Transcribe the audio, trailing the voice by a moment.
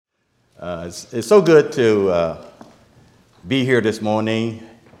It's so good to be here this morning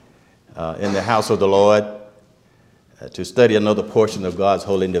in the house of the Lord to study another portion of God's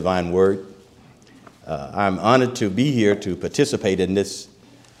holy and divine word. I'm honored to be here to participate in this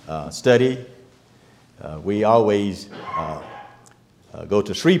study. We always go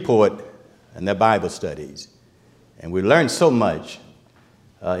to Shreveport and their Bible studies, and we learn so much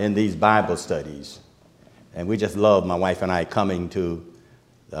in these Bible studies, and we just love, my wife and I, coming to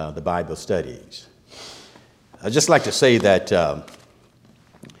the Bible studies. I'd just like to say that I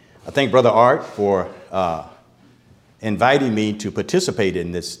thank Brother Art for inviting me to participate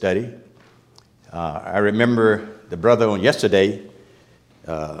in this study. I remember the brother on yesterday,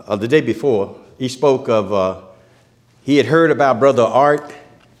 or the day before, he spoke of, he had heard about Brother Art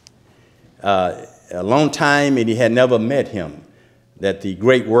a long time, and he had never met him, that the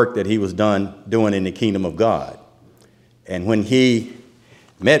great work that he was doing in the kingdom of God. And when he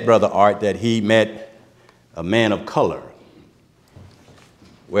met Brother Art, that he met a man of color.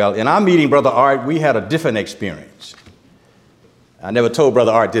 Well, in our meeting, Brother Art, we had a different experience. I never told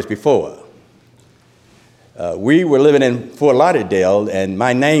Brother Art this before. We were living in Fort Lauderdale, and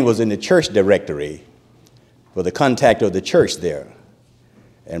my name was in the church directory for the contact of the church there.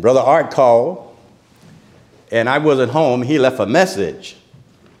 And Brother Art called, and I wasn't home. He left a message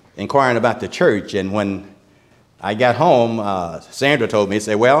inquiring about the church, and when I got home, Sandra told me,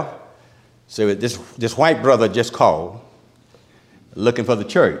 said, so this white brother just called looking for the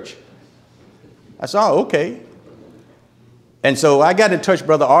church. I said, oh, okay. And so I got in touch with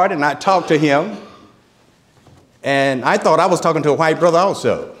Brother Art, and I talked to him, and I thought I was talking to a white brother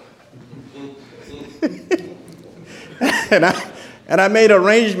also. and I made an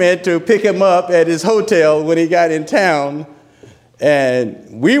arrangement to pick him up at his hotel when he got in town,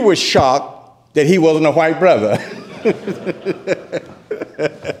 and we were shocked that he wasn't a white brother.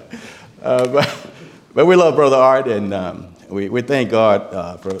 But we love Brother Art, and we thank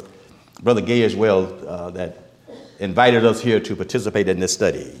God for Brother Gay as well that invited us here to participate in this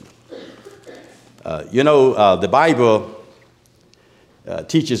study. The Bible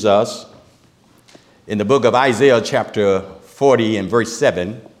teaches us in the book of Isaiah chapter 40 and verse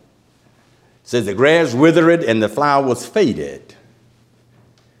 7, says the grass withered and the flower was faded.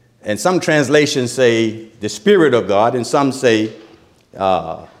 And some translations say the Spirit of God, and some say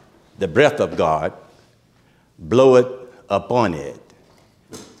the breath of God bloweth upon it.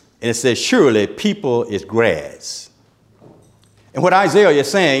 And it says, surely people is grass. And what Isaiah is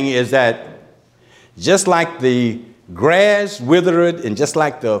saying is that just like the grass withered and just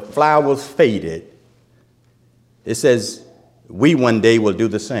like the flowers faded, it says we one day will do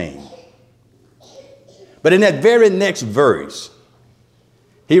the same. But in that very next verse,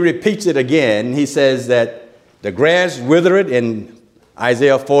 he repeats it again. He says that the grass withered in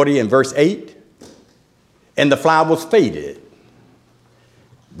Isaiah 40 and verse 8, and the flowers faded.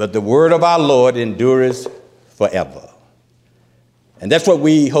 But the word of our Lord endures forever. And that's what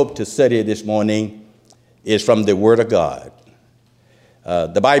we hope to study this morning, is from the word of God.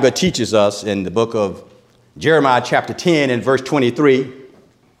 The Bible teaches us in the book of Jeremiah chapter 10 and verse 23.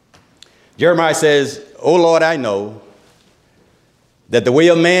 Jeremiah says, O Lord, I know that the way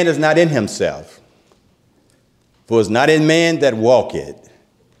of man is not in himself, for it's not in man that walketh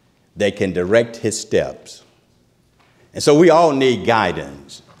that can direct his steps. And so we all need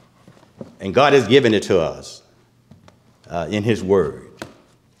guidance, and God has given it to us in his word.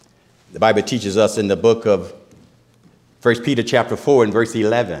 The Bible teaches us in the book of 1 Peter chapter 4 and verse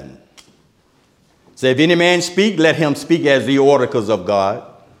 11. Say, if any man speak, let him speak as the oracles of God.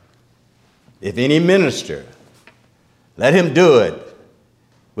 If any minister, let him do it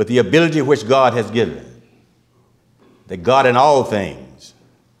with the ability which God has given, that God in all things,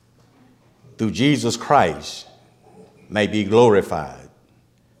 through Jesus Christ, may be glorified,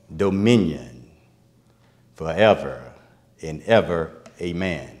 dominion forever and ever.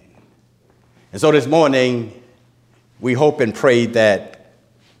 Amen. And so this morning, we hope and pray that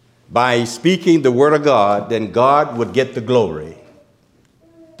by speaking the word of God, then God would get the glory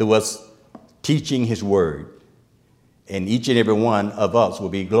through us teaching his word, and each and every one of us will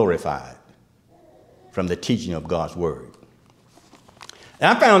be glorified from the teaching of God's word.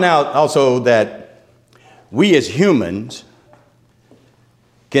 And I found out also that we as humans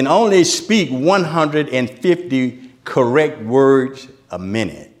can only speak 150 correct words a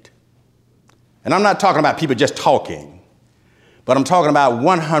minute. And I'm not talking about people just talking, but I'm talking about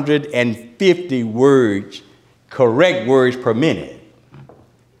 150 words, correct words per minute.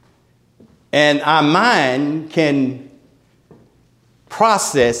 And our mind can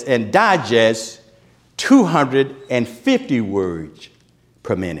process and digest 250 words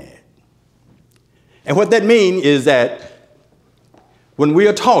per minute. And what that means is that when we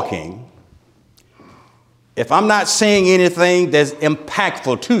are talking, if I'm not saying anything that's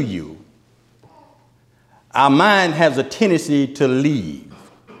impactful to you, our mind has a tendency to leave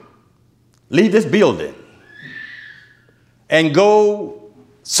this building and go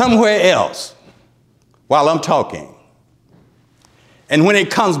somewhere else while I'm talking. And when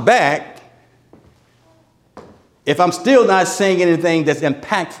it comes back, if I'm still not saying anything that's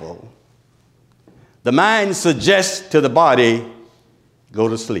impactful, the mind suggests to the body, go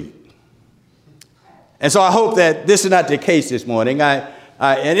to sleep. And so I hope that this is not the case this morning.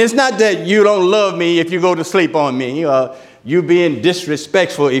 And it's not that you don't love me if you go to sleep on me, or you being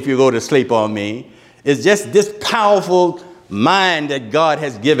disrespectful if you go to sleep on me. It's just this powerful mind that God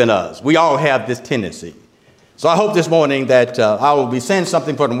has given us. We all have this tendency. So I hope this morning that I will be saying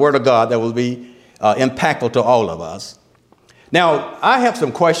something from the Word of God that will be impactful to all of us. Now, I have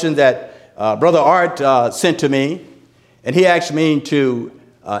some questions that Brother Art sent to me, and he asked me to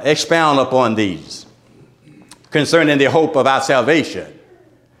expound upon these concerning the hope of our salvation.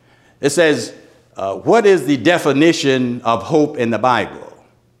 It says, what is the definition of hope in the Bible?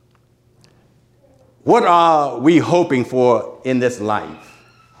 What are we hoping for in this life?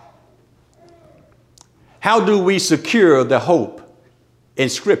 How do we secure the hope in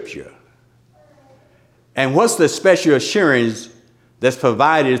Scripture? And what's the special assurance that's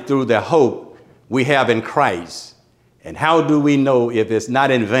provided through the hope we have in Christ? And how do we know if it's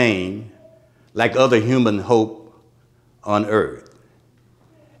not in vain like other human hope on earth?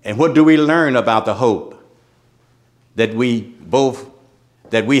 And what do we learn about the hope that we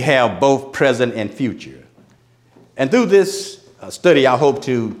have both present and future? And through this study, I hope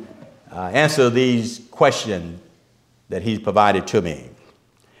to answer these questions that he's provided to me.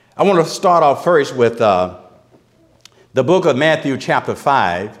 I want to start off first with the book of Matthew chapter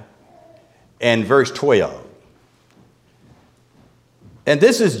 5 and verse 12. And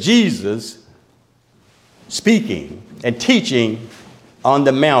this is Jesus speaking and teaching on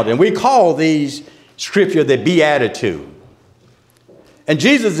the mountain. We call these scripture the Beatitude. And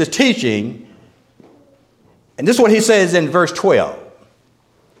Jesus is teaching, and this is what he says in verse 12.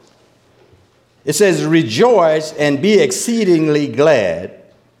 It says, rejoice and be exceedingly glad,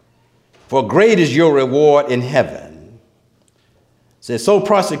 for great is your reward in heaven. It says, so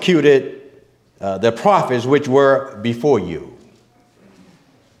prosecuted the prophets which were before you.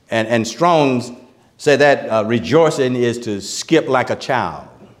 And Strong's said that rejoicing is to skip like a child.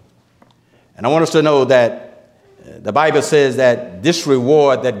 And I want us to know that the Bible says that this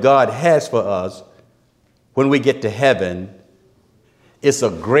reward that God has for us when we get to heaven, it's a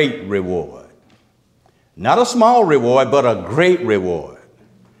great reward. Not a small reward, but a great reward.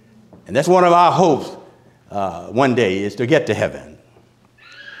 And that's one of our hopes one day is to get to heaven.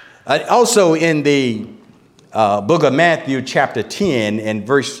 Also in the book of Matthew chapter 10 and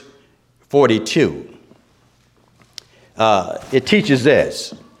verse 42, it teaches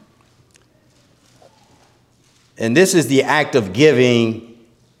this. And this is the act of giving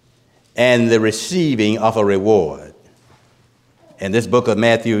and the receiving of a reward. In this book of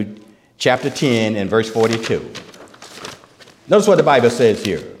Matthew chapter 10 and verse 42. Notice what the Bible says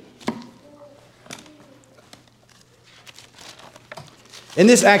here. In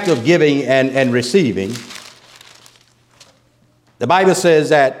this act of giving and receiving, the Bible says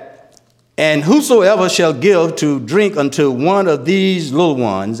that, and whosoever shall give to drink unto one of these little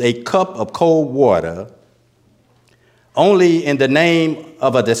ones a cup of cold water, only in the name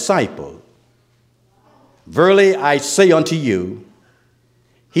of a disciple, verily I say unto you,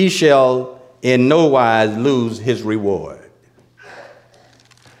 he shall in no wise lose his reward.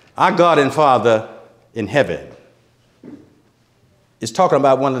 Our God and Father in heaven is talking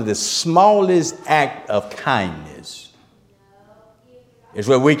about one of the smallest acts of kindness. It's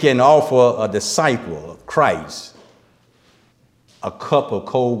where we can offer a disciple of Christ a cup of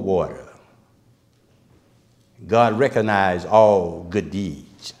cold water. God recognizes all good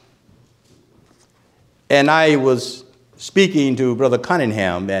deeds. And I was speaking to Brother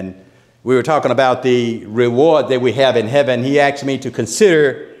Cunningham, and we were talking about the reward that we have in heaven. He asked me to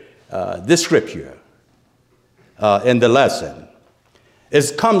consider this scripture in the lesson.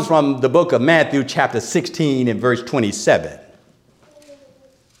 It comes from the book of Matthew chapter 16 and verse 27.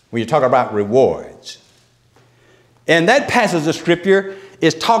 When you talk about rewards. And that passage of scripture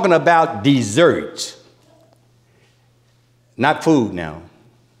is talking about desserts. Not food now.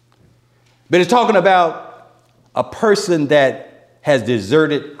 But it's talking about a person that has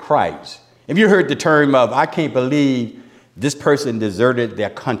deserted Christ. Have you heard the term of, I can't believe this person deserted their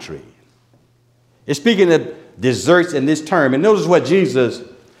country? It's speaking of deserts in this term. And notice what Jesus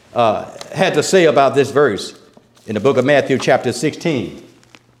had to say about this verse in the book of Matthew chapter 16.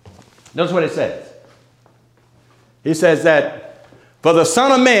 Notice what it says. He says that, "For the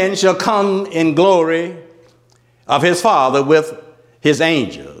Son of Man shall come in glory of his Father with his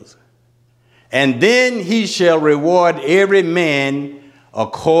angels, and then he shall reward every man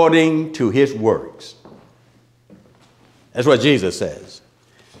according to his works." That's what Jesus says.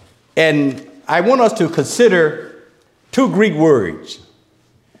 And I want us to consider two Greek words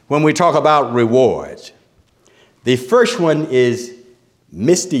when we talk about rewards. The first one is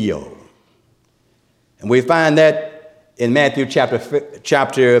mistio. And we find that in Matthew chapter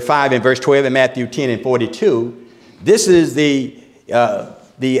 5 and verse 12 and Matthew 10 and 42. This is the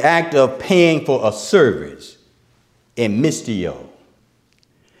act of paying for a service in mistio.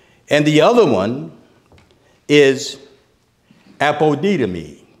 And the other one is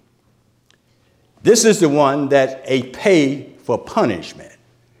apodidomi. This is the one that's a pay for punishment.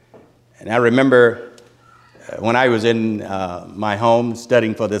 And I remember when I was in my home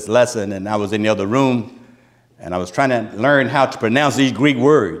studying for this lesson, and I was in the other room, and I was trying to learn how to pronounce these Greek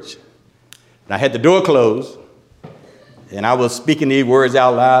words. And I had the door closed, and I was speaking these words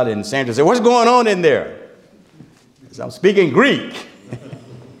out loud, and Sandra said, "What's going on in there?" I said, "I'm speaking Greek."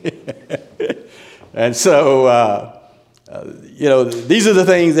 And so, these are the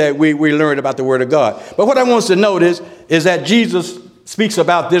things that we learned about the Word of God. But what I want us to notice is that Jesus speaks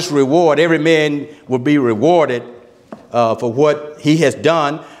about this reward. Every man will be rewarded for what he has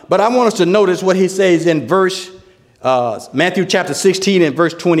done. But I want us to notice what he says in Matthew chapter 16 and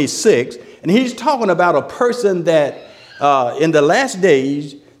verse 26. And he's talking about a person that in the last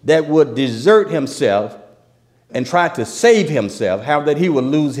days that would desert himself and try to save himself, how that he would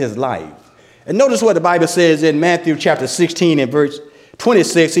lose his life. And notice what the Bible says in Matthew chapter 16 and verse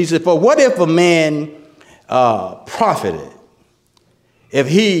 26. He said, "For what if a man profited, if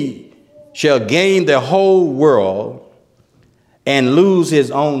he shall gain the whole world and lose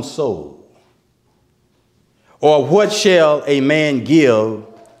his own soul? Or what shall a man give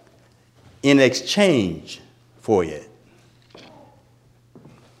in exchange for it?"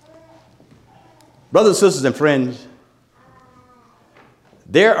 Brothers, sisters, and friends,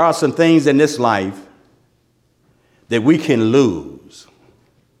 there are some things in this life that we can lose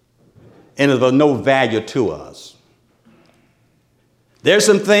and is of no value to us. There's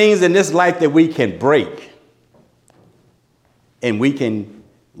some things in this life that we can break and we can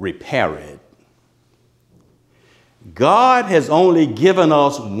repair it. God has only given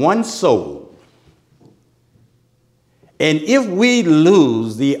us one soul. And if we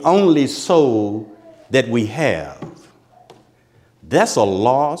lose the only soul that we have, that's a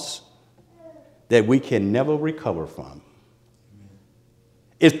loss that we can never recover from.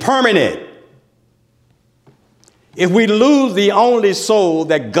 It's permanent. If we lose the only soul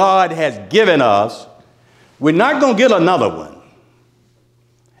that God has given us, we're not going to get another one.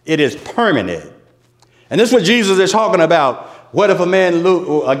 It is permanent. And this is what Jesus is talking about. What if a man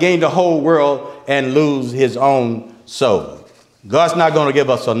gain the whole world and lose his own soul? God's not going to give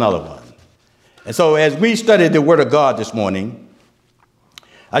us another one. And so as we study the Word of God this morning,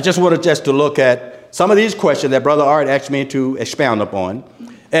 I just wanted to look at some of these questions that Brother Art asked me to expound upon.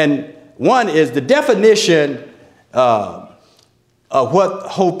 And one is the definition of what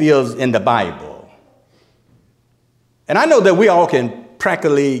hope is in the Bible. And I know that we all can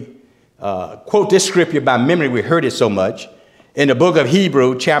practically quote this scripture by memory. We heard it so much in the book of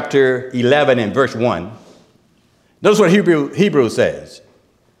Hebrew, chapter 11 and verse 1. Notice what Hebrew says.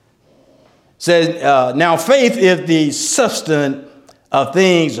 It says, "Now faith is the substance of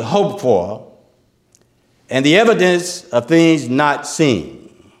things hoped for, and the evidence of things not seen."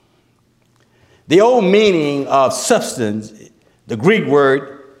 The old meaning of substance, the Greek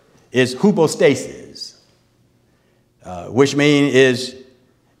word is hypostasis, which means is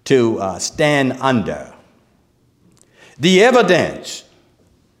to stand under. The evidence,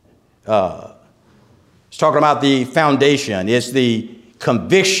 it's talking about the foundation. It's the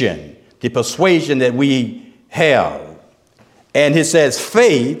conviction, the persuasion that we have. And it says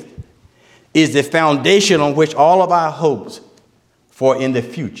faith is the foundation on which all of our hopes for in the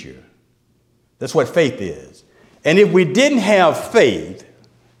future. That's what faith is. And if we didn't have faith,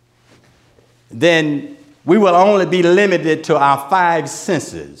 then we will only be limited to our five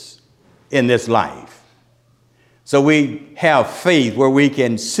senses in this life. So we have faith where we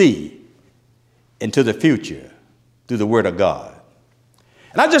can see into the future through the Word of God.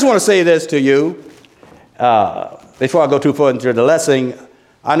 And I just want to say this to you before I go too far into the lesson.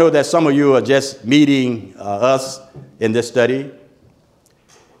 I know that some of you are just meeting us in this study.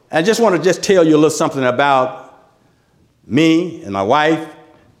 I just want to tell you a little something about me and my wife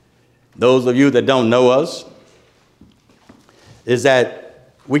those of you that don't know us, is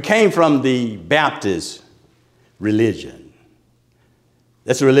that we came from the Baptist religion.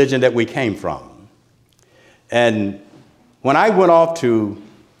 That's the religion that we came from. And when I went off to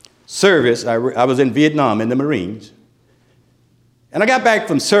service, I was in Vietnam in the Marines. And I got back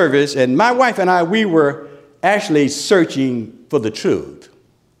from service, and my wife and I, we were actually searching for the truth.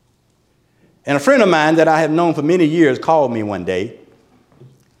 And a friend of mine that I have known for many years called me one day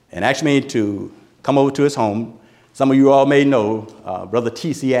and asked me to come over to his home. Some of you all may know Brother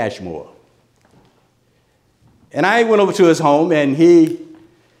T.C. Ashmore. And I went over to his home, and he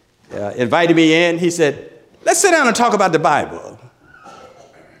invited me in. He said, let's sit down and talk about the Bible.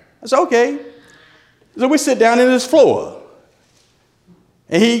 I said, okay. So we sit down in his floor.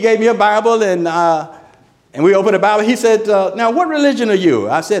 And he gave me a Bible, and we opened the Bible. He said, now, what religion are you?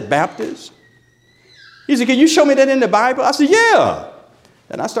 I said, Baptist. He said, can you show me that in the Bible? I said, yeah.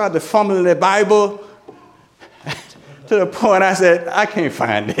 And I started to fumble in the Bible to the point I said, I can't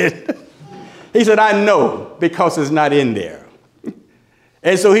find it. He said, I know, because it's not in there.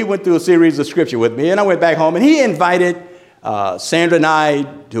 And so he went through a series of scripture with me, and I went back home, and he invited Sandra and I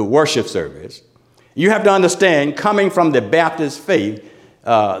to worship service. You have to understand, coming from the Baptist faith,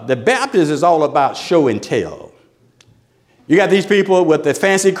 the Baptist is all about show and tell. You got these people with the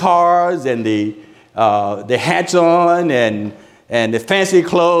fancy cars and the hats on and the fancy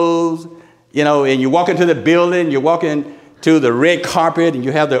clothes, you know, and you walk into the building, you walk into the red carpet, and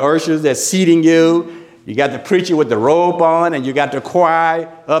you have the ushers that's seating you. You got the preacher with the robe on, and you got the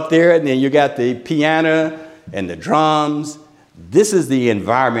choir up there, and then you got the piano and the drums. This is the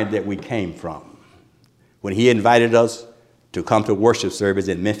environment that we came from when he invited us to come to worship service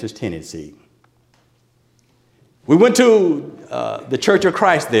in Memphis, Tennessee. We went to the Church of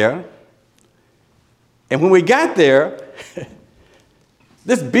Christ there, and when we got there,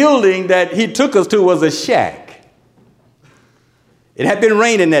 this building that he took us to was a shack. It had been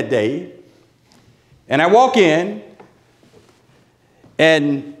raining that day, and I walk in,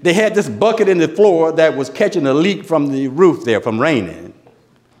 and they had this bucket in the floor that was catching a leak from the roof there from raining.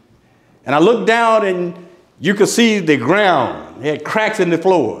 And I looked down, and you could see the ground. It had cracks in the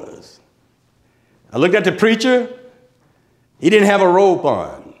floors. I looked at the preacher. He didn't have a robe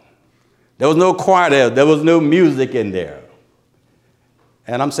on. There was no choir there. There was no music in there.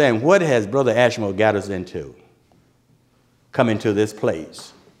 And I'm saying, what has Brother Ashmore got us into? Coming to this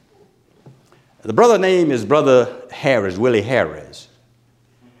place. The brother's name is Brother Harris, Willie Harris.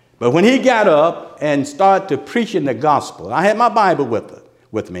 But when he got up and started to preach in the gospel, I had my Bible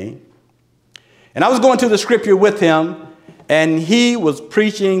with me. And I was going to the scripture with him, and he was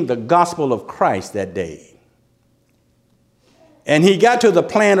preaching the gospel of Christ that day. And he got to the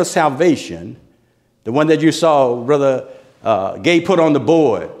plan of salvation, the one that you saw Brother Gay put on the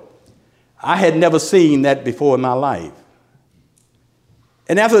board. I had never seen that before in my life.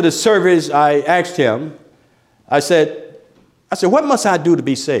 And after the service, I asked him, I said, what must I do to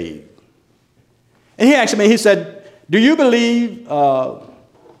be saved? And he asked me, he said, do you believe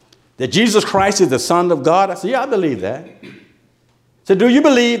that Jesus Christ is the Son of God? I said, yeah, I believe that. He said, do you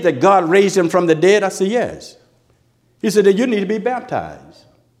believe that God raised him from the dead? I said, yes. He said, then you need to be baptized.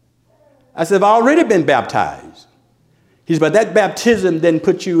 I said, I've already been baptized. He said, but that baptism didn't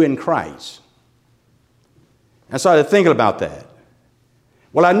put you in Christ. I started thinking about that.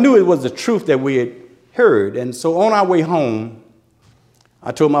 Well, I knew it was the truth that we had heard. And so on our way home,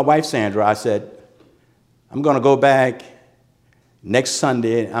 I told my wife, Sandra, I said, I'm going to go back next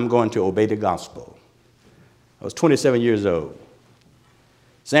Sunday. I'm going to obey the gospel. I was 27 years old.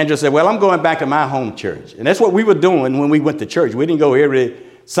 Sandra said, well, I'm going back to my home church. And that's what we were doing when we went to church. We didn't go every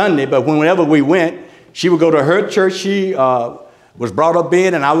Sunday, but whenever we went, she would go to her church she was brought up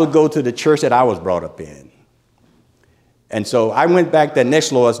in, and I would go to the church that I was brought up in. And so I went back that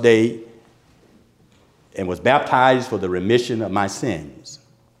next Lord's Day and was baptized for the remission of my sins.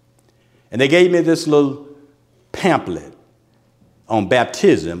 And they gave me this little pamphlet on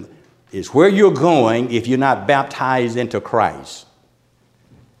baptism. It's where you're going if you're not baptized into Christ.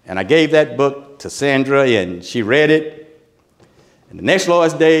 And I gave that book to Sandra, and she read it. And the next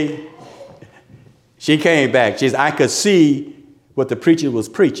Lord's Day, she came back. She said, I could see what the preacher was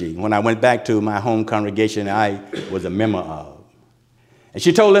preaching when I went back to my home congregation I was a member of. And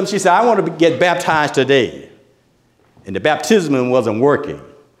she told them, she said, I want to get baptized today. And the baptism wasn't working.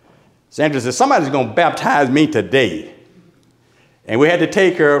 Sandra said, somebody's going to baptize me today. And we had to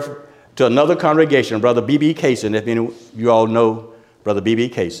take her to another congregation, Brother B.B. Kaysen, if any of you all know Brother B.B.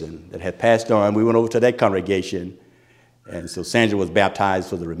 Kaysen, that had passed on. We went over to that congregation. And so Sandra was baptized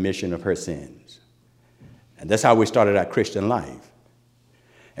for the remission of her sins. And that's how we started our Christian life.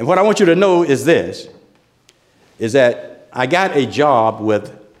 And what I want you to know is this, is that I got a job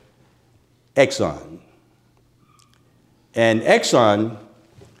with Exxon. And Exxon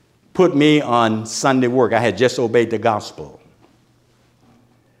put me on Sunday work. I had just obeyed the gospel.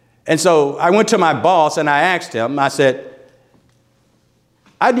 And so I went to my boss and I asked him, I said,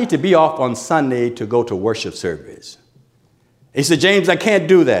 I need to be off on Sunday to go to worship service. He said, James, I can't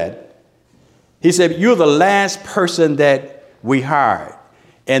do that. He said, you're the last person that we hired.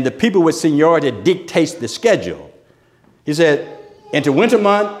 And the people with seniority dictates the schedule. He said, into winter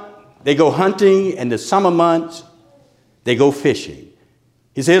month, they go hunting, and the summer months, they go fishing.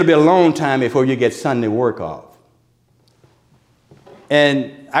 He said, it'll be a long time before you get Sunday work off.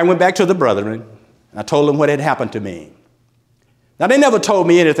 And I went back to the brethren. I told them what had happened to me. Now, they never told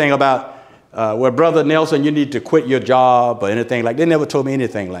me anything about, well, Brother Nelson, you need to quit your job or anything like that. They never told me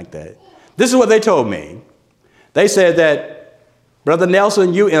anything like that. This is what they told me. They said that, Brother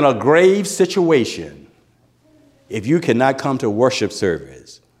Nelson, you're in a grave situation if you cannot come to worship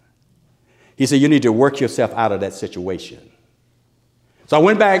service. He said, you need to work yourself out of that situation. So I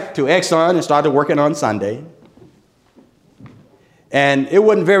went back to Exxon and started working on Sunday. And it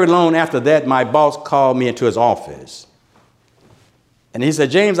wasn't very long after that, my boss called me into his office. And he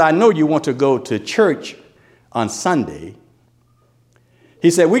said, James, I know you want to go to church on Sunday. He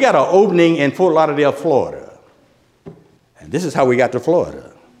said, we got an opening in Fort Lauderdale, Florida. And this is how we got to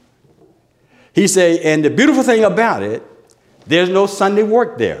Florida. He said, and the beautiful thing about it, there's no Sunday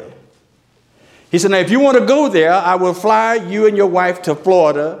work there. He said, now, if you want to go there, I will fly you and your wife to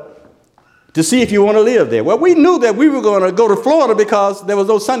Florida to see if you want to live there. Well, we knew that we were going to go to Florida because there was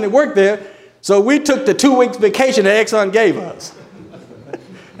no Sunday work there. So we took the 2 weeks vacation that Exxon gave us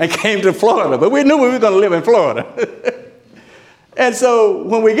and came to Florida. But we knew we were going to live in Florida. And so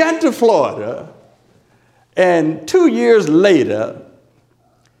when we got to Florida, and 2 years later,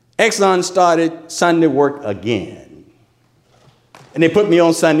 Exxon started Sunday work again. And they put me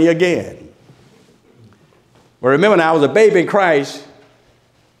on Sunday again. Well, remember now, I was a baby in Christ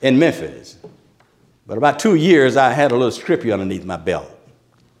in Memphis. But about 2 years, I had a little scripture underneath my belt.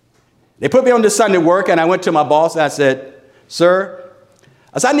 They put me on this Sunday work, and I went to my boss, and I said, sir,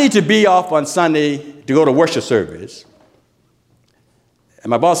 I need to be off on Sunday to go to worship service. And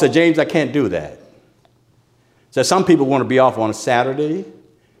my boss said, James, I can't do that. So some people want to be off on a Saturday,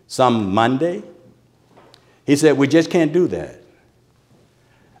 some Monday. He said, we just can't do that.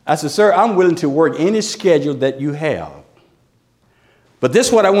 I said, sir, I'm willing to work any schedule that you have. But this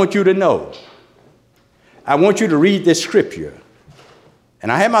is what I want you to know. I want you to read this scripture.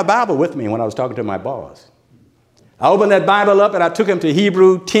 And I had my Bible with me when I was talking to my boss. I opened that Bible up and I took him to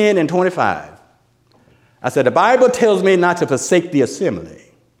Hebrew 10 and 25. I said, the Bible tells me not to forsake the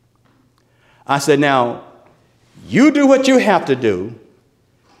assembly. I said, now, you do what you have to do,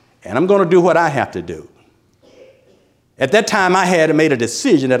 and I'm going to do what I have to do. At that time, I had made a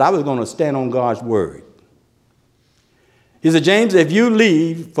decision that I was going to stand on God's word. He said, James, if you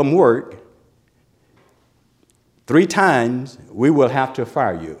leave from work 3 times, we will have to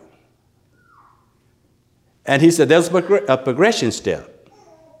fire you. And he said, there's a progression step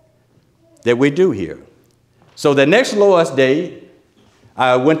that we do here. So the next Lord's Day,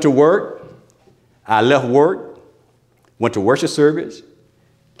 I went to work. I left work, went to worship service,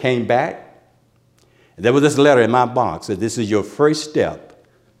 came back. And there was this letter in my box that this is your first step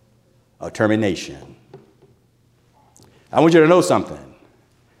of termination. I want you to know something.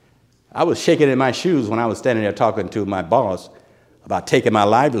 I was shaking in my shoes when I was standing there talking to my boss about taking my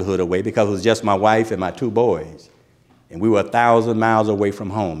livelihood away because it was just my wife and my 2 boys. And we were 1,000 miles away from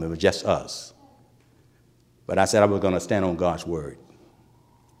home. It was just us. But I said I was going to stand on God's word.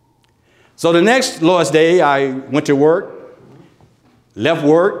 So the next Lord's Day, I went to work, left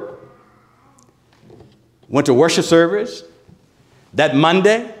work, went to worship service. That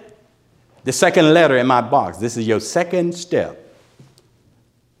Monday, the second letter in my box. This is your second step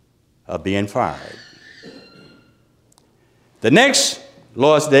of being fired. The next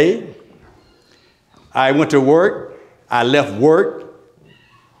Lord's Day, I went to work. I left work.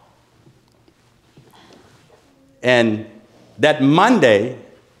 And that Monday,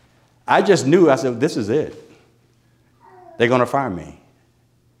 I just knew, I said, this is it. They're going to fire me.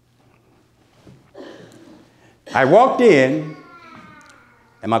 I walked in,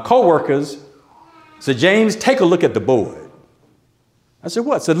 and my coworkers said, James, take a look at the board. I said,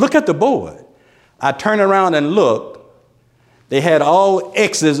 what? I said, look at the board. I turned around and looked. They had all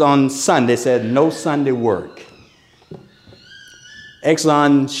X's on Sunday, said no Sunday work.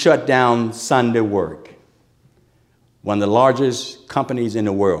 Exxon shut down Sunday work, one of the largest companies in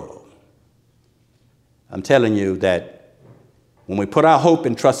the world. I'm telling you that when we put our hope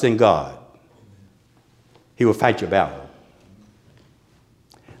and trust in God, he will fight your battle.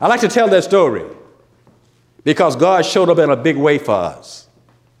 I like to tell that story because God showed up in a big way for us.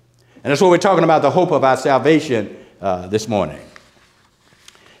 And that's what we're talking about, the hope of our salvation this morning.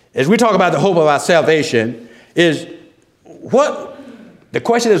 As we talk about the hope of our salvation, the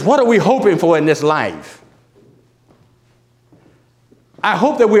question is, what are we hoping for in this life? I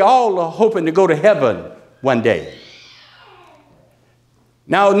hope that we all are hoping to go to heaven one day.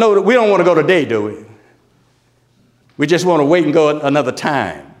 Now, no, we don't want to go today, do we? We just want to wait and go another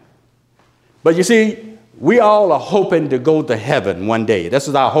time. But you see, we all are hoping to go to heaven one day. This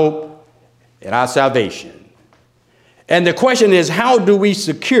is our hope and our salvation. And the question is, how do we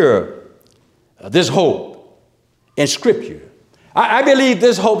secure this hope in Scripture? I believe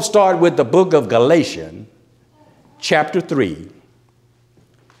this hope starts with the book of Galatians, chapter 3,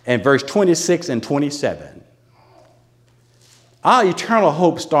 and verse 26 and 27. Our eternal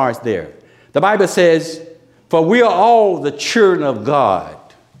hope starts there. The Bible says, for we are all the children of God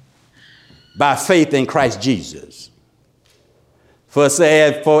by faith in Christ Jesus. For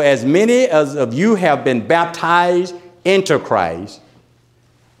as many as of you have been baptized into Christ,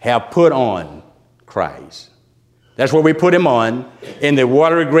 have put on Christ. That's where we put him on, in the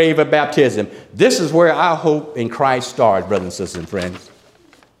watery grave of baptism. This is where our hope in Christ starts, brothers and sisters and friends.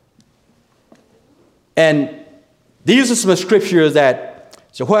 And these are some scriptures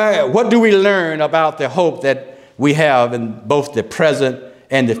what do we learn about the hope that we have in both the present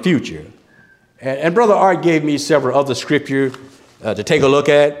and the future? And Brother Art gave me several other scriptures to take a look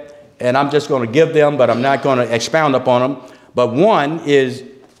at, and I'm just going to give them, but I'm not going to expound upon them. But one is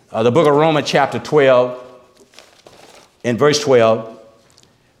the book of Romans chapter 12 and verse 12,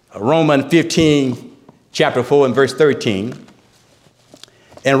 Romans 15 chapter 4 and verse 13,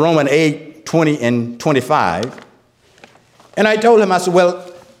 and Romans 8, 20 and 25. And I told him, I said,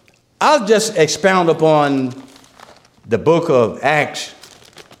 well, I'll just expound upon the book of Acts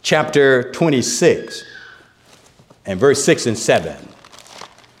chapter 26 and verse 6 and 7.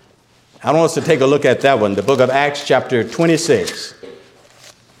 I want us to take a look at that one, the book of Acts chapter 26.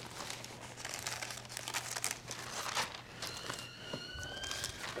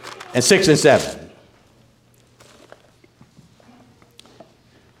 And 6 and 7.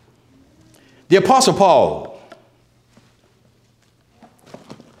 The Apostle Paul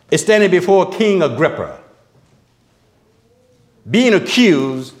is standing before King Agrippa, being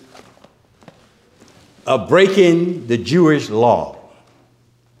accused of breaking the Jewish law.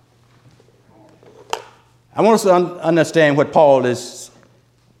 I want us to understand what Paul is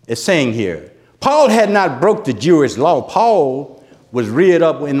saying here. Paul had not broke the Jewish law. Paul was reared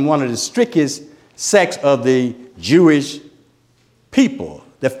up in one of the strictest sects of the Jewish people,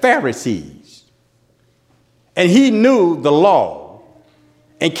 the Pharisees. And he knew the law.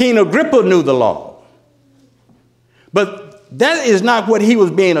 And King Agrippa knew the law. But that is not what he was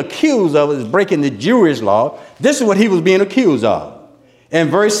being accused of, is breaking the Jewish law. This is what he was being accused of. In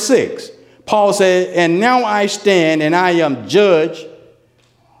verse 6, Paul said, and now I stand and I am judged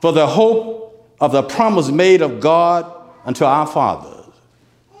for the hope of the promise made of God unto our fathers.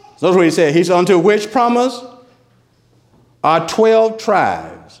 So that's what he said. He said, unto which promise are 12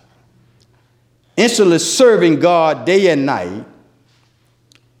 tribes, instantly serving God day and night,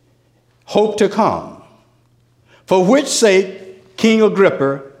 hope to come. For which sake, King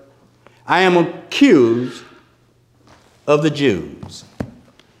Agrippa, I am accused of the Jews.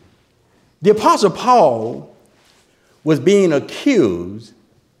 The Apostle Paul was being accused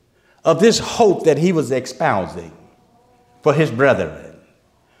of this hope that he was espousing for his brethren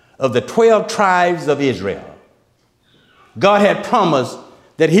of the 12 tribes of Israel. God had promised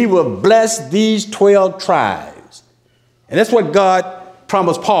that he would bless these 12 tribes. And that's what God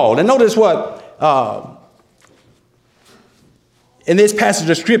promised Paul. And notice what, in this passage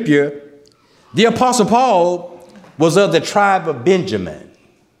of scripture, the Apostle Paul was of the tribe of Benjamin.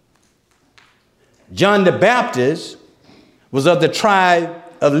 John the Baptist was of the tribe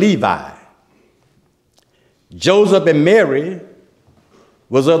of Levi. Joseph and Mary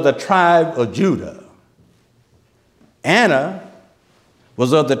was of the tribe of Judah. Anna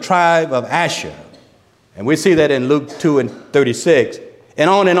was of the tribe of Asher. And we see that in Luke 2 and 36, and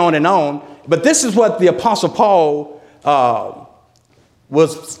on and on and on. But this is what the Apostle Paul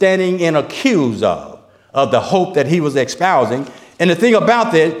was standing and accused of the hope that he was espousing. And the thing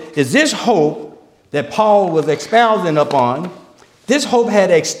about this is this hope that Paul was espousing upon, this hope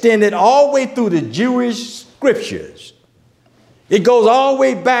had extended all the way through the Jewish scriptures. It goes all the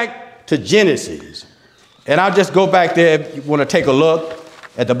way back to Genesis. And I'll just go back there if you want to take a look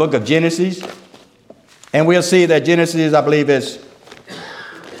at the book of Genesis. And we'll see that Genesis, I believe, is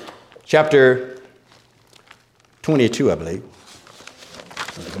chapter 22, I believe.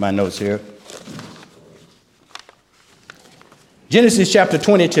 Look at my notes here. Genesis chapter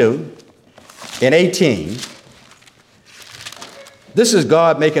 22 and 18. This is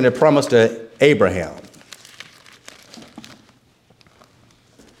God making a promise to Abraham.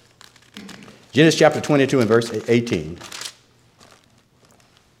 Genesis chapter 22 and verse 18.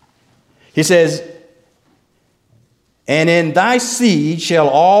 He says, "And in thy seed shall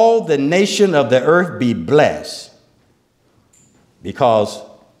all the nation of the earth be blessed, because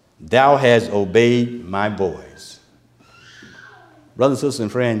thou hast obeyed my voice." Brothers, sisters,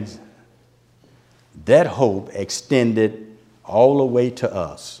 and friends, that hope extended all the way to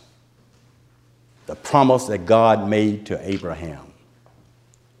us. The promise that God made to Abraham.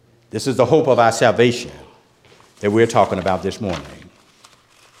 This is the hope of our salvation that we're talking about this morning.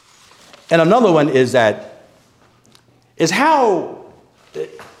 And another one is how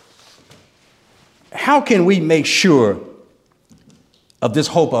can we make sure of this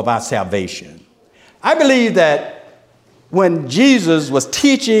hope of our salvation? I believe that when Jesus was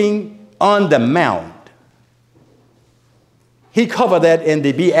teaching on the Mount, he covered that in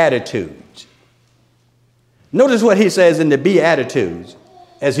the Beatitudes. Notice what he says in the Beatitudes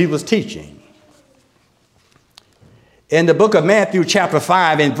as he was teaching. In the book of Matthew chapter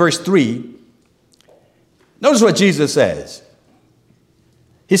 5 and verse 3, notice what Jesus says.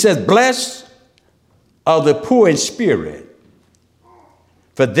 He says, "Blessed are the poor in spirit,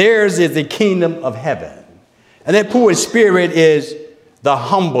 for theirs is the kingdom of heaven." And that poor in spirit is the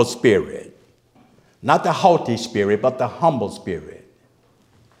humble spirit. Not the haughty spirit, but the humble spirit.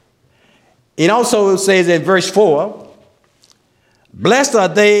 It also says in verse 4, "Blessed are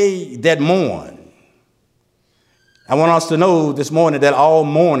they that mourn." I want us to know this morning that all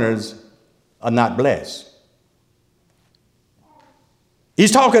mourners are not blessed.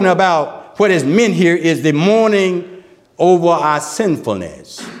 He's talking about what is meant here is the mourning over our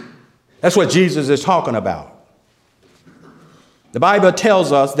sinfulness. That's what Jesus is talking about. The Bible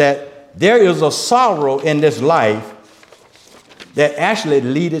tells us that there is a sorrow in this life that actually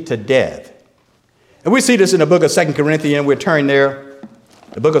leadeth to death. And we see this in the book of 2 Corinthians. We're turning there.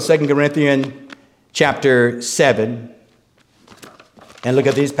 The book of 2 Corinthians chapter 7. And look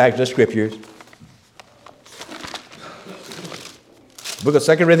at these passages of scriptures. Book of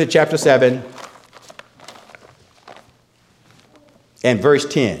 2 Corinthians chapter 7 and verse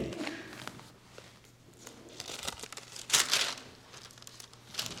 10.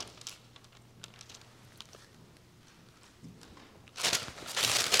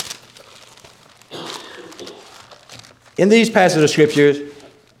 In these passages of scriptures,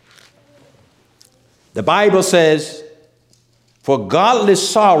 the Bible says, "For godly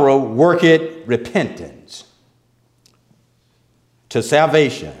sorrow worketh repentance to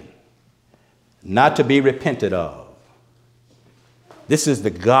salvation, not to be repented of." This is the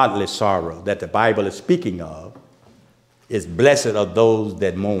godly sorrow that the Bible is speaking of, is blessed are those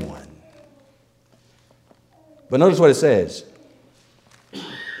that mourn. But notice what it says.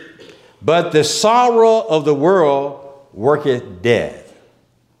 "But the sorrow of the world worketh death."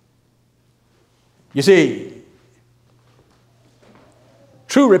 You see,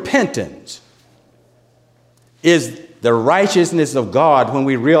 true repentance is the righteousness of God when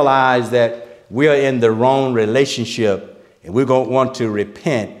we realize that we are in the wrong relationship and we're going to want to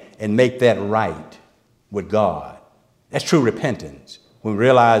repent and make that right with God. That's true repentance, when we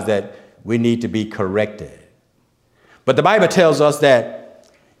realize that we need to be corrected. But the Bible tells us that,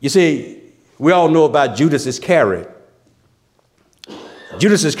 you see, we all know about Judas Iscariot.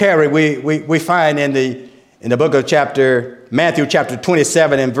 Judas Iscariot, we find in the book of Matthew chapter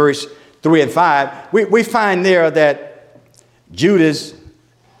 27 and verse 3 and 5, we find there that Judas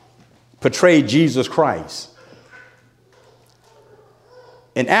betrayed Jesus Christ.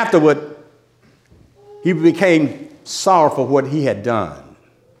 And afterward, he became sorry for what he had done.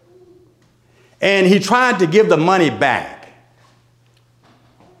 And he tried to give the money back.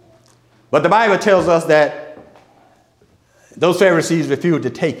 But the Bible tells us that those Pharisees refused to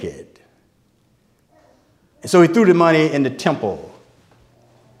take it. And so he threw the money in the temple,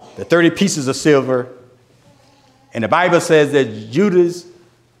 the 30 pieces of silver. And the Bible says that Judas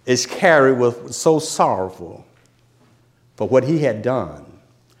Iscariot was so sorrowful for what he had done,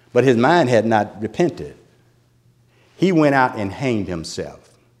 but his mind had not repented. He went out and hanged himself.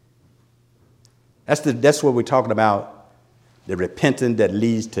 That's what we're talking about, the repentance that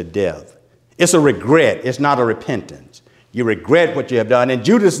leads to death. It's a regret. It's not a repentance. You regret what you have done. And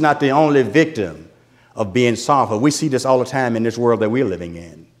Judas is not the only victim of being sorrowful. We see this all the time in this world that we're living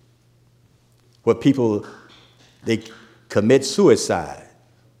in. where people, they commit suicide.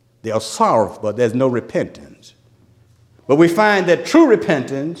 They are sorrowful, but there's no repentance. But we find that true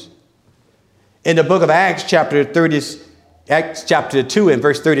repentance in the book of Acts chapter 2 and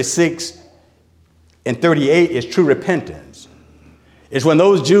verse 36 and 38 is true repentance. It's when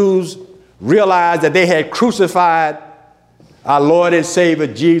those Jews realized that they had crucified our Lord and Savior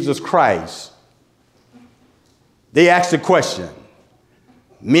Jesus Christ. They asked the question,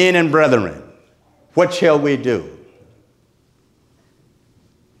 men and brethren, what shall we do?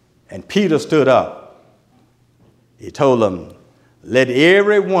 And Peter stood up. He told them, let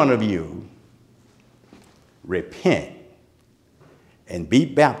every one of you repent and be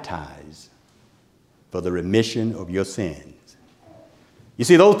baptized for the remission of your sins. You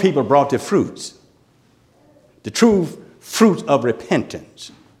see, those people brought the fruits, the true fruits of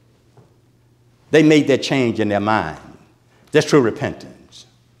repentance. They made that change in their mind. That's true repentance.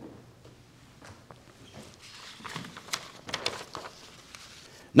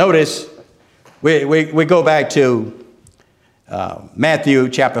 Notice, we go back to Matthew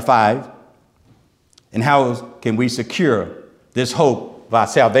chapter 5, and how can we secure this hope of our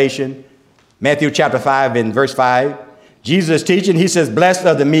salvation? Matthew chapter 5 and verse 5, Jesus teaching, he says, blessed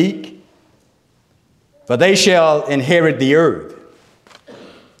are the meek, for they shall inherit the earth.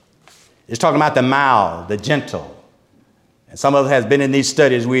 It's talking about the mild, the gentle. And some of us has been in these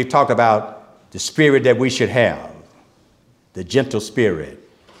studies, we've talked about the spirit that we should have, the gentle spirit,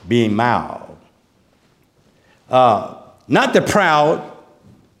 being mild. Not the proud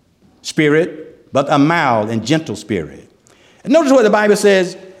spirit, but a mild and gentle spirit. And notice what the Bible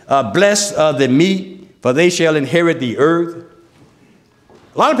says, blessed are the meek, for they shall inherit the earth.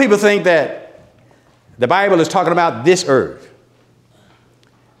 A lot of people think that the Bible is talking about this earth.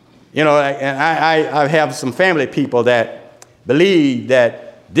 You know, and I have some family people that believe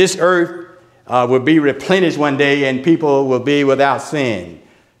that this earth will be replenished one day and people will be without sin.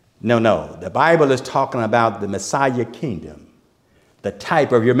 No. The Bible is talking about the Messiah kingdom, the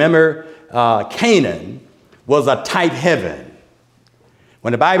type of, you remember, Canaan was a type heaven.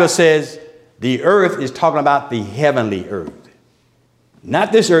 When the Bible says the earth is talking about the heavenly earth,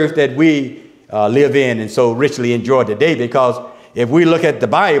 not this earth that we live in and so richly enjoy today, because if we look at the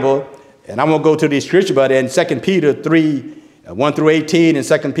Bible, and I won't go to these scriptures, but in 2 Peter 3, 1 through 18, and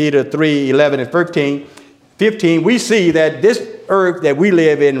 2 Peter 3, 11 and 15, we see that this earth that we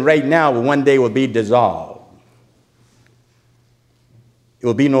live in right now one day will be dissolved. It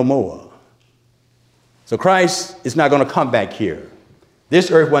will be no more. So Christ is not going to come back here.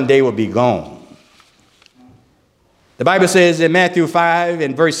 This earth one day will be gone. The Bible says in Matthew 5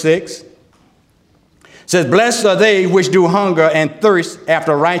 and verse 6, says, blessed are they which do hunger and thirst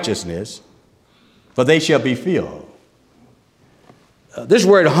after righteousness, for they shall be filled. This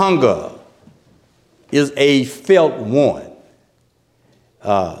word hunger is a felt want.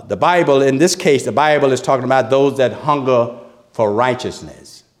 The Bible, in this case, the Bible is talking about those that hunger for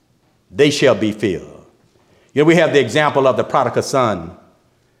righteousness. They shall be filled. You know, we have the example of the prodigal son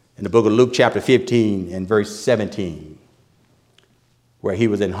in the book of Luke chapter 15 and verse 17, where he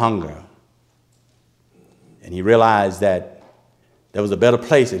was in hunger. And he realized that there was a better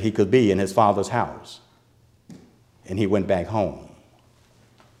place that he could be in his father's house. And he went back home.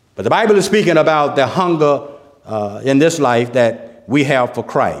 But the Bible is speaking about the hunger in this life that we have for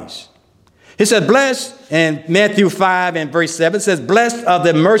Christ. He said, blessed, in Matthew 5 and verse 7, says, blessed are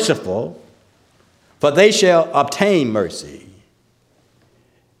the merciful, for they shall obtain mercy.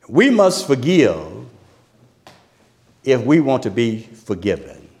 We must forgive if we want to be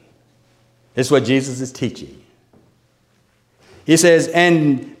forgiven. This is what Jesus is teaching. He says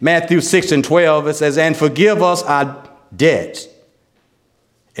in Matthew 6 and 12, it says, and forgive us our debts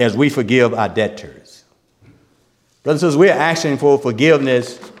as we forgive our debtors. Brothers and sisters, we're asking for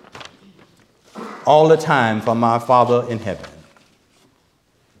forgiveness all the time from our Father in heaven.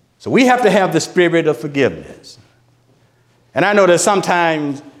 So we have to have the spirit of forgiveness. And I know that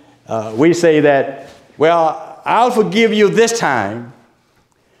sometimes we say that, well, I'll forgive you this time,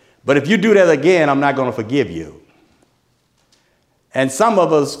 but if you do that again, I'm not going to forgive you. And some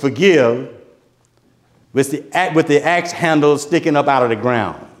of us forgive with the axe handle sticking up out of the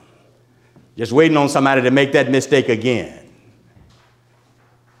ground, just waiting on somebody to make that mistake again.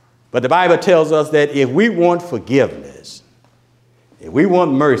 But the Bible tells us that if we want forgiveness, if we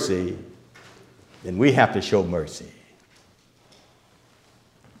want mercy, then we have to show mercy.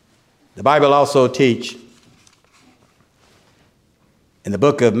 The Bible also teaches in the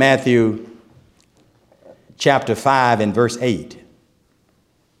book of Matthew chapter 5 and verse 8,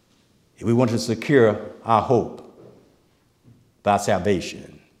 if we want to secure our hope by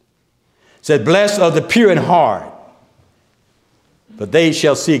salvation. It said, blessed are the pure in heart, for they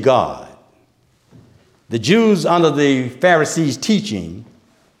shall see God. The Jews under the Pharisees' teaching,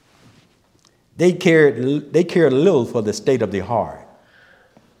 they cared little for the state of the heart.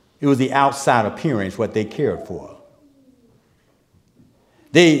 It was the outside appearance what they cared for.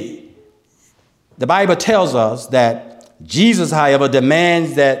 The Bible tells us that Jesus, however,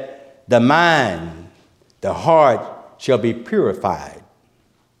 demands that the mind, the heart, shall be purified.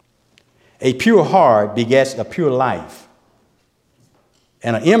 A pure heart begets a pure life,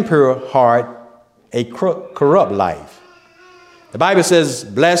 and an impure heart, a corrupt life. The Bible says,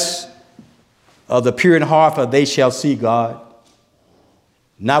 blessed are the pure in heart, for they shall see God.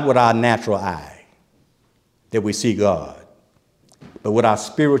 Not with our natural eye that we see God, but with our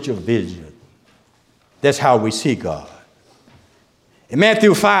spiritual vision. That's how we see God. In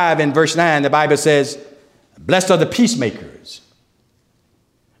Matthew 5 and verse 9, the Bible says, blessed are the peacemakers,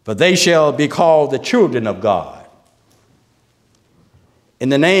 for they shall be called the children of God. In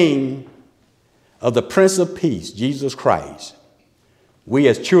the name of the Prince of Peace, Jesus Christ, we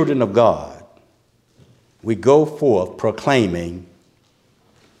as children of God, we go forth proclaiming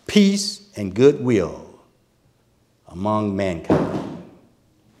peace and goodwill among mankind.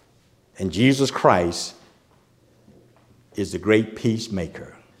 And Jesus Christ is the great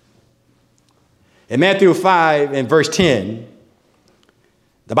peacemaker. In Matthew 5 and verse 10,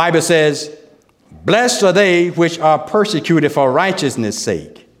 the Bible says, blessed are they which are persecuted for righteousness'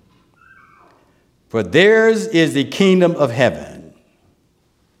 sake, for theirs is the kingdom of heaven.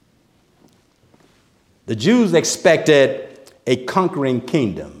 The Jews expected a conquering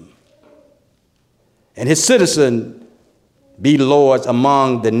kingdom, and his citizens be lords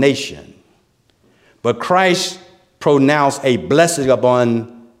among the nation. But Christ pronounced a blessing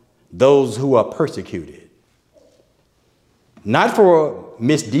upon those who are persecuted, not for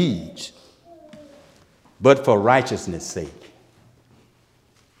misdeeds, but for righteousness' sake.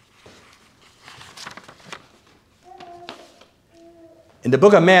 In the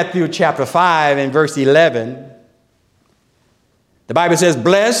book of Matthew chapter 5 and verse 11, the Bible says,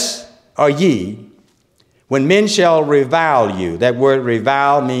 blessed are ye when men shall revile you. That word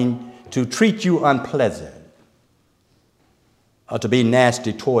revile means to treat you unpleasant or to be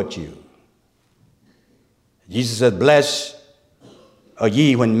nasty toward you. Jesus said, blessed are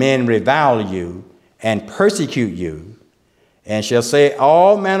ye when men revile you and persecute you, and shall say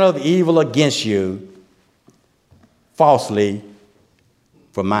all manner of evil against you falsely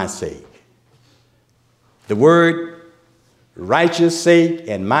for my sake. The word righteous sake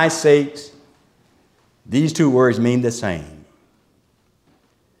and my sakes, these two words mean the same.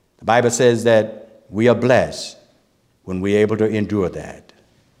 The Bible says that we are blessed when we're able to endure that.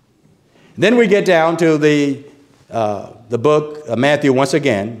 Then we get down to the book of Matthew once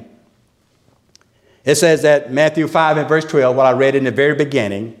again. It says that Matthew 5 and verse 12, what I read in the very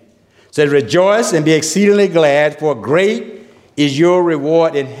beginning, says, rejoice and be exceedingly glad, for great is your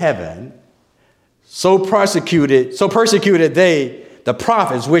reward in heaven. So persecuted they, the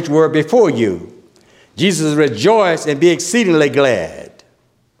prophets which were before you. Jesus rejoiced and be exceedingly glad.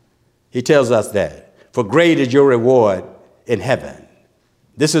 He tells us that. For great is your reward in heaven.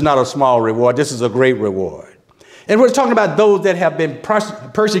 This is not a small reward. This is a great reward. And we're talking about those that have been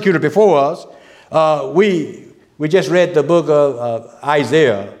persecuted before us. We just read the book of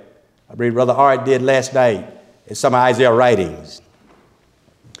Isaiah. I believe Brother Art did last night in some of Isaiah's writings.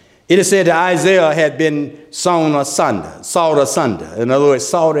 It is said that Isaiah had been sawed asunder. In other words,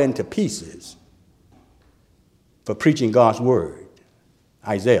 sawed into pieces for preaching God's word.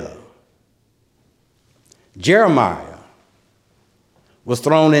 Isaiah. Jeremiah was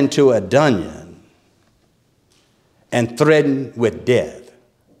thrown into a dungeon and threatened with death.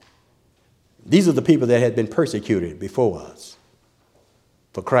 These are the people that had been persecuted before us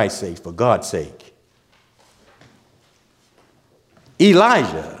for Christ's sake, for God's sake.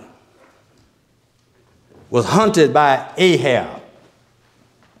 Elijah was hunted by Ahab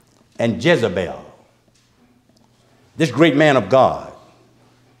and Jezebel. This great man of God,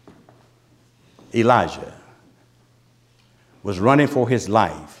 Elijah, was running for his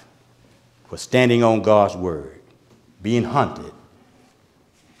life, for standing on God's word, being hunted.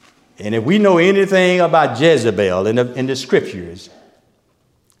 And if we know anything about Jezebel in the scriptures,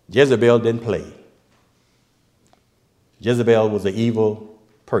 Jezebel didn't play. Jezebel was an evil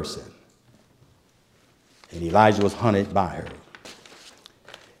person. And Elijah was hunted by her.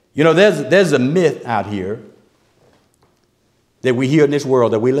 You know, there's a myth out here that we hear in this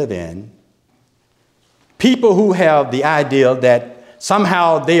world that we live in. People who have the idea that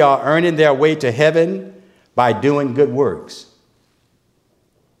somehow they are earning their way to heaven by doing good works.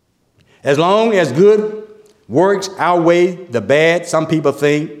 As long as good works outweigh the bad, some people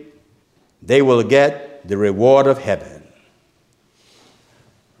think they will get the reward of heaven.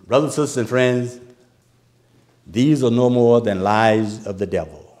 Brothers, sisters, and friends, these are no more than lies of the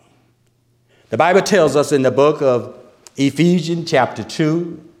devil. The Bible tells us in the book of Ephesians chapter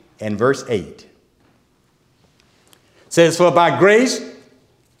 2 and verse 8, says, "For by grace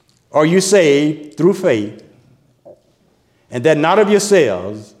are you saved through faith, and that not of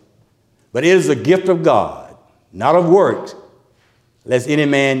yourselves, but it is a gift of God, not of works, lest any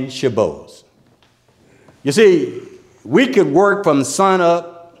man should boast." You see, we could work from sun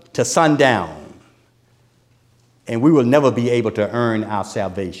up to sundown, and we will never be able to earn our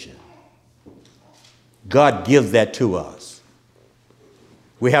salvation. God gives that to us.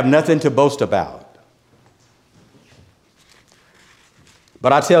 We have nothing to boast about.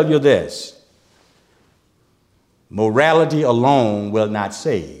 But I tell you this, morality alone will not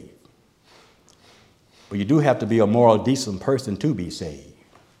save. But you do have to be a moral, decent person to be saved.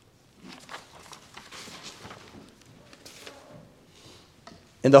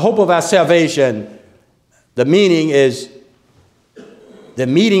 In the hope of our salvation, the meaning is the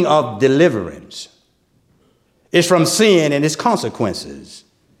meaning of deliverance. It's from sin and its consequences.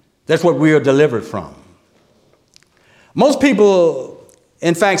 That's what we are delivered from. Most people,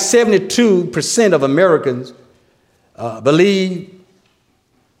 in fact, 72% of Americans believe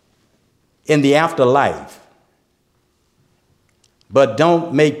in the afterlife, but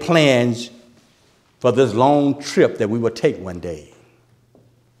don't make plans for this long trip that we will take one day.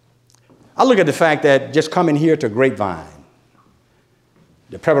 I look at the fact that just coming here to Grapevine,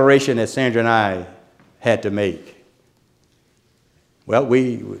 the preparation that Sandra and I had to make. Well,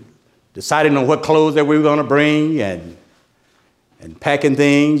 we decided on what clothes that we were going to bring and packing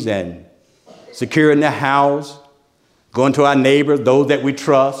things and securing the house, going to our neighbors, those that we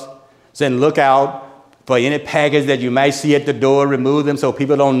trust, saying, look out for any package that you might see at the door, remove them so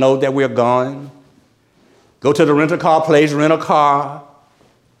people don't know that we're gone. Go to the rental car place, rent a car,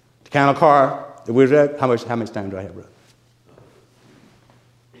 the kind of car that we're at. How much time do I have, brother?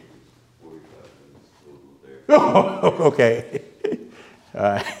 Oh, okay. All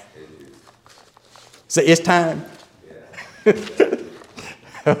right. So it's time?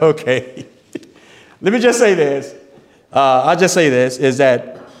 Okay. Let me just say this. I'll just say this, is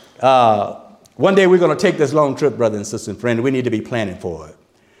that one day we're going to take this long trip, brothers and sisters and friends. We need to be planning for it.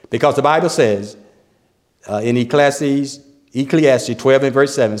 Because the Bible says in Ecclesiastes 12 and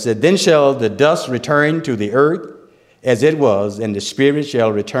verse 7, said, "Then shall the dust return to the earth as it was, and the spirit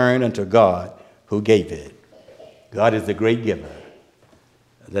shall return unto God who gave it." God is the great giver.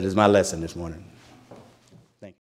 That is my lesson this morning.